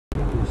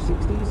60s,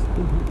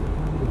 in Putnam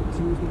County on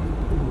Tuesday,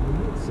 and in the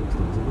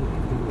mid-60s in the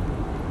afternoon.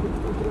 It's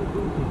the third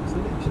forecast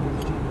that Action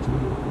News Channel 2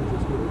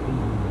 meteorologist with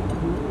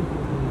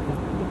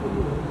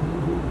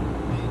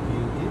Thank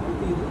you. And with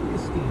the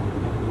latest scanner,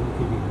 we're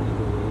keeping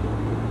level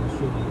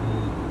showing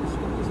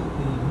skies at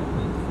the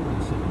moment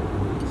 47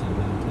 degrees in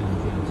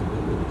downtown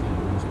Jacksonville. The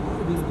Jaguars are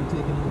going to be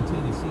taking on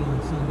Tennessee on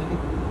Sunday.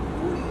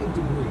 48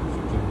 degrees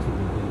for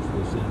Jacksonville Beach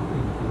this hour.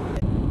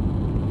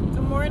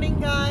 Good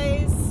morning,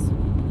 guys.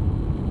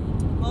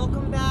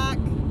 Welcome back.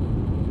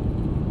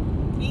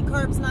 Eat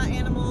Carbs Not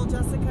Animal.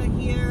 Jessica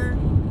here,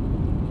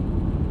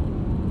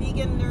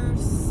 vegan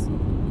nurse,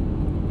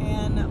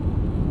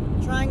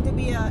 and trying to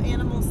be an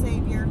animal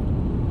savior.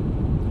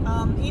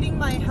 Eating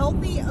my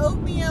healthy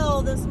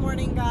oatmeal this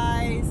morning,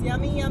 guys.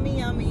 Yummy, yummy,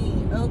 yummy.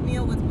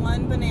 Oatmeal with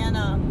 1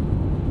 banana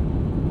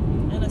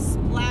and a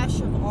splash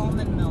of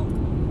almond milk.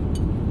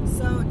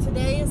 So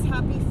today is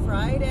Happy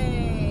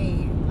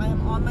Friday. I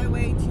am on my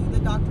way to the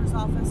doctor's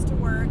office to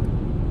work.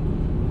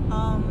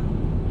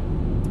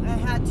 I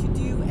had to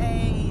do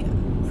a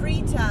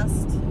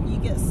pre-test. You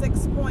get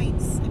 6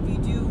 points if you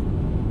do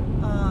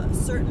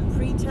certain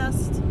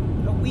pre-test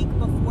a week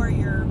before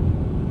your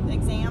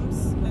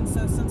exams. And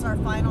so since our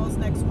final is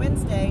next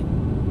Wednesday,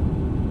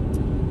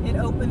 it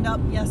opened up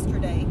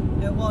yesterday.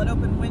 Well, it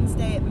opened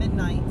Wednesday at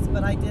midnight,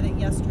 but I did it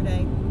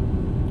yesterday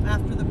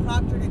after the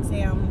proctored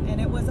exam,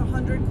 and it was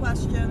 100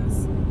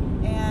 questions,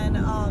 and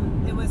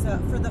it was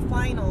for the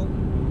final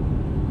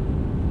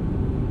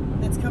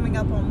that's coming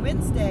up on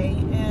Wednesday,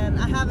 and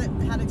I haven't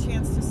had a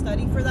chance to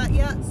study for that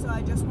yet, so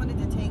I just wanted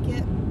to take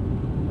it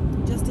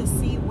just to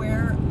see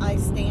where I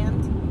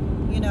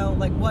stand, you know,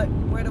 like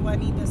where do I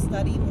need to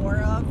study more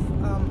of,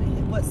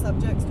 what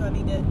subjects do I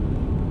need to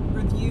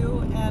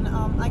review, and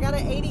I got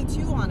an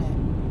 82 on it,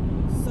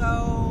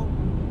 so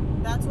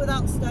that's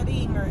without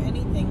studying or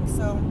anything,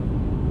 so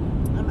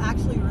I'm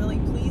actually really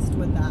pleased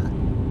with that.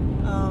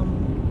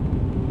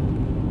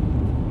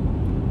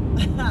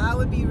 I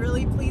would be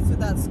really pleased with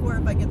that score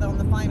if I get that on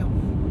the final,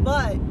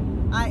 but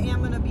I am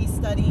going to be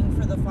studying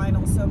for the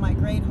final, so my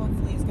grade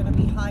hopefully is going to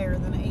be higher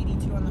than an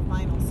 82 on the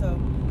final, so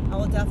I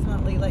will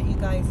definitely let you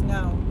guys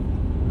know.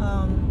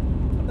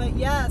 But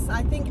yes,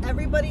 I think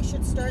everybody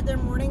should start their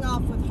morning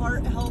off with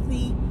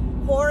heart-healthy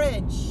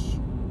porridge.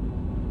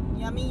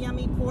 Yummy,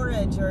 yummy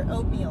porridge or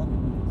oatmeal.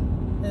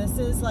 This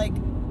is like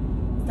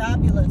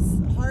fabulous,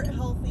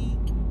 heart-healthy,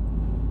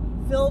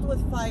 filled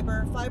with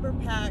fiber,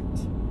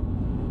 fiber-packed.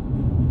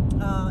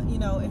 You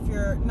know, if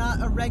you're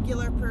not a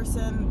regular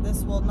person,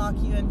 this will knock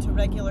you into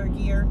regular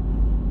gear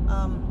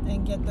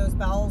and get those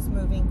bowels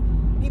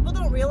moving. People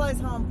don't realize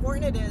how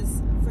important it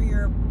is for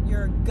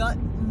your gut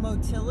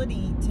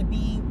motility to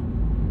be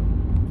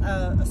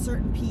a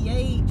certain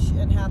pH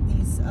and have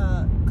these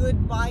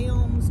good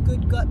biomes,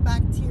 good gut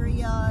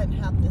bacteria, and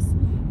have this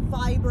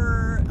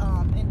fiber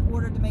in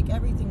order to make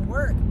everything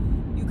work.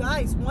 You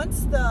guys,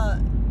 once the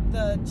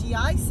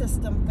GI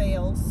system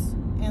fails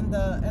and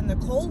the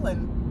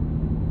colon,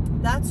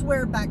 that's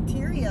where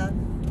bacteria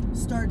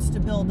starts to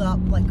build up,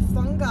 like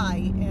fungi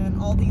and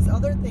all these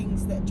other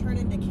things that turn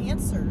into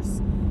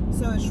cancers.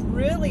 So it's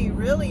really,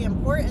 really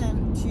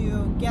important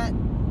to get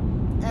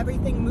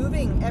everything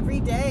moving every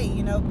day,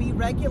 you know, be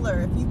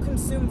regular. If you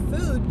consume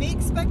food, be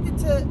expected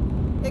to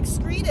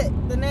excrete it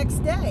the next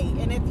day.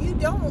 And if you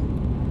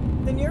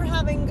don't, then you're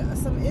having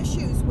some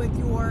issues with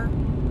your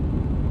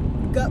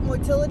gut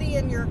motility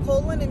and your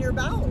colon and your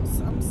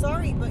bowels. I'm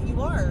sorry, but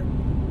you are.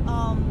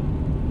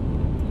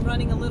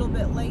 Running a little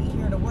bit late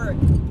here to work.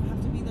 I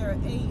have to be there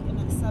at 8 and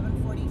it's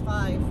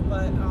 7:45,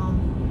 but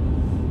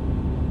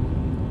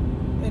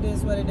it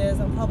is what it is.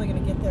 I'm probably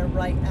going to get there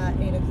right at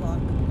 8 o'clock.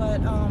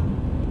 But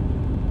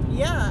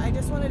yeah, I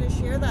just wanted to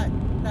share that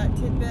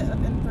tidbit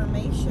of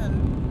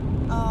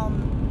information.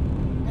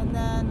 And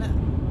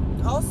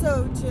then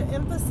also to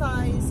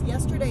emphasize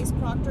yesterday's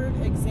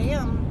proctored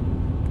exam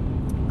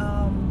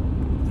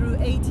through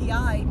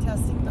ATI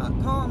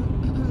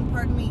testing.com,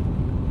 pardon me.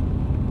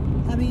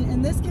 I mean,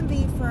 and this can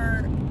be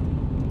for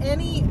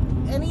any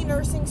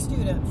nursing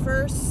student,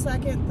 first,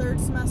 second, third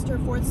semester,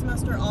 fourth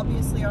semester,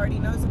 obviously already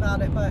knows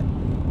about it, but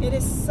it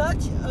is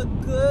such a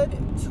good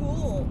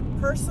tool,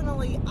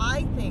 personally,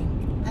 I think,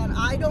 and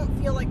I don't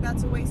feel like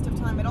that's a waste of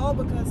time at all,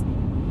 because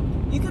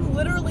you can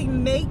literally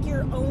make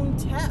your own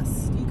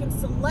test. You can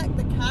select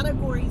the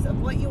categories of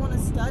what you want to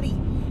study.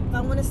 If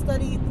I want to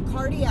study the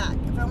cardiac,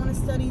 if I want to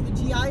study the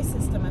GI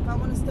system, if I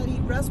want to study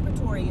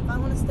respiratory, if I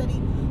want to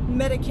study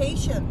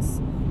medications,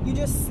 you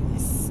just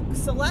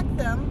select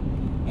them,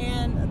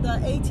 and the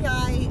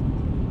ATI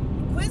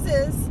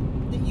quizzes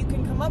that you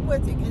can come up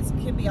with, it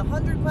can be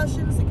 100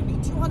 questions, it can be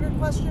 200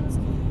 questions,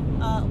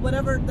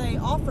 whatever they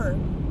offer.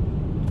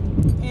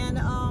 And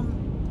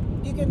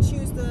you can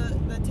choose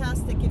the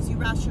test that gives you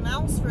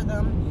rationales for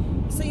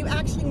them, so you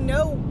actually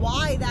know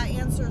why that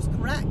answer is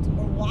correct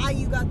or why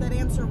you got that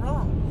answer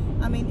wrong.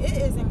 I mean, it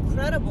is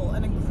incredible,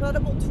 an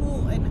incredible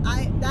tool, and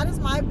that is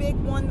my big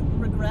one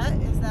regret,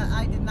 is that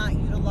I did not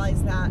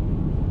utilize that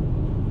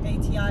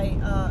ATI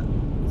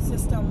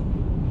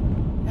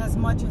system as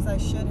much as I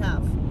should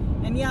have.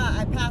 And yeah,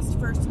 I passed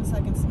first and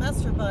second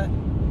semester, but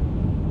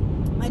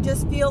I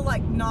just feel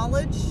like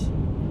knowledge,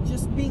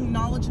 just being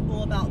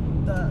knowledgeable about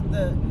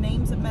the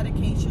names of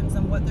medications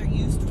and what they're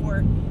used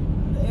for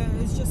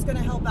is just going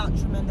to help out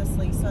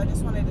tremendously. So I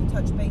just wanted to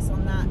touch base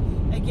on that.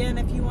 Again,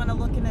 if you want to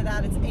look into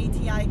that, it's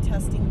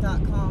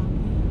atitesting.com.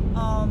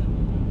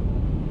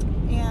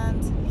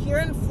 And here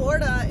in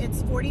Florida,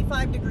 it's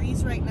 45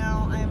 degrees right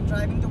now. I am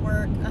driving to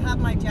work. I have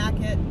my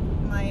jacket,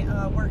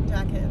 my work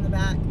jacket in the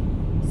back,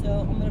 so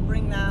I'm going to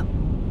bring that.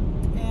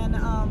 And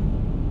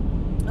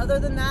other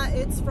than that,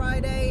 it's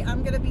Friday.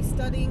 I'm going to be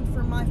studying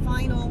for my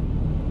final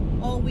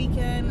all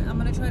weekend. I'm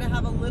going to try to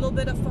have a little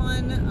bit of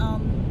fun.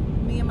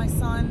 Me and my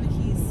son,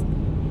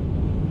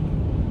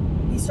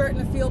 he's starting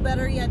to feel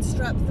better. He had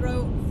strep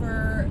throat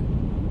for,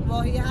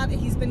 well,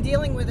 he's been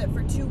dealing with it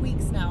for 2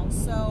 weeks now.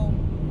 So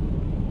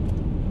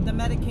the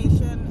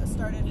medication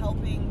started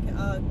helping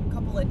a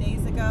couple of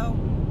days ago,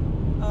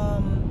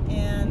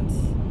 and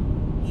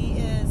he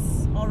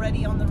is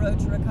already on the road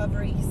to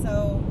recovery.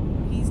 So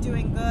he's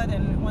doing good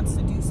and wants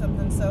to do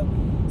something. So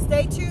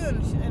stay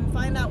tuned and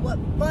find out what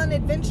fun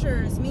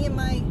adventures me and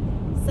my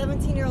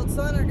 17-year-old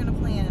son are gonna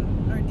plan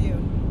or do.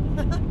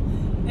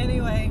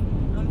 Anyway,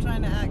 I'm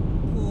trying to act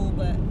cool,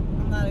 but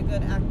I'm not a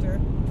good actor.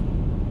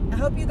 I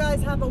hope you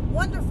guys have a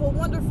wonderful,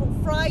 wonderful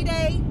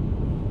Friday.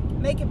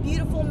 Make it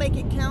beautiful, make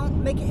it count,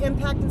 make an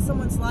impact in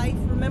someone's life.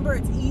 Remember,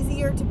 it's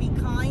easier to be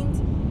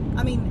kind.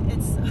 I mean,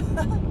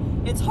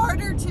 it's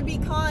harder to be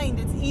kind.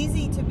 It's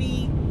easy to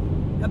be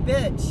a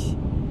bitch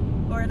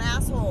or an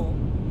asshole.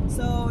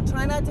 So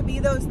try not to be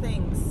those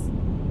things.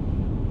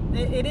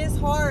 It is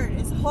hard.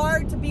 It's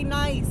hard to be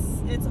nice.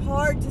 It's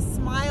hard to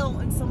smile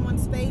in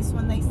someone's face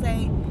when they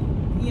say,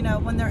 you know,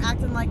 when they're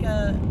acting like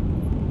a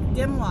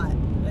dimwat,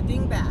 a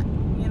dingbat,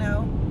 you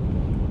know.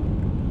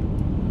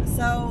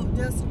 So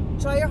just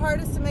try your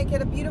hardest to make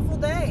it a beautiful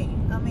day.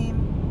 I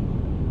mean,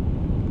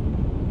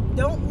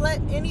 don't let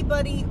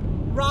anybody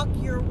rock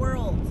your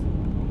world.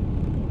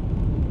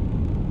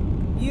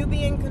 You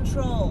be in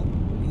control.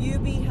 You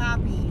be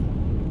happy.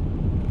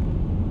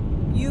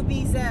 You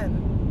be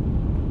zen.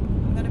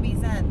 I'm gonna be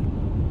zen.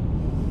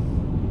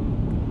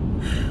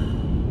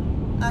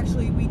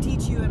 Actually, we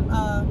teach you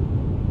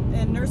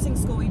in nursing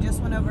school. We just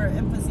went over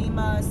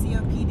emphysema,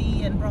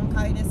 COPD, and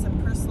bronchitis,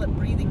 and pursed lip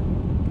breathing.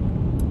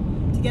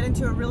 To get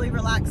into a really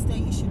relaxed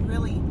state, you should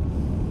really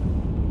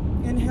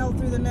inhale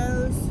through the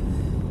nose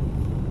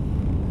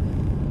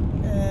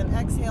and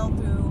exhale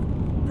through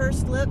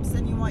pursed lips,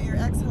 and you want your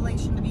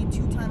exhalation to be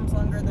 2 times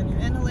longer than your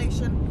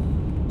inhalation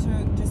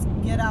to just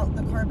get out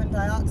the carbon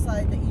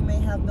dioxide that you may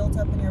have built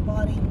up in your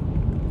body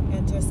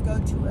and just go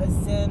to a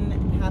zen,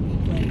 happy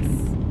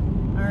place.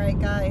 All right,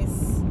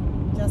 guys,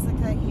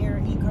 Jessica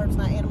here, Eat Carbs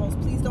Not Animals.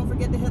 Please don't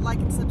forget to hit like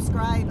and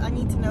subscribe. I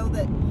need to know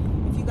that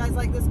if you guys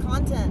like this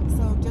content,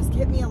 so just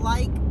hit me a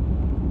like.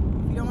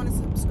 If you don't want to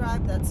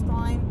subscribe, that's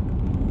fine,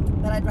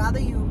 but I'd rather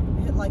you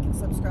hit like and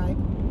subscribe,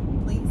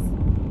 please.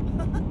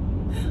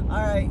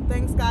 All right,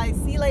 thanks guys,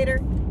 see you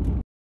later.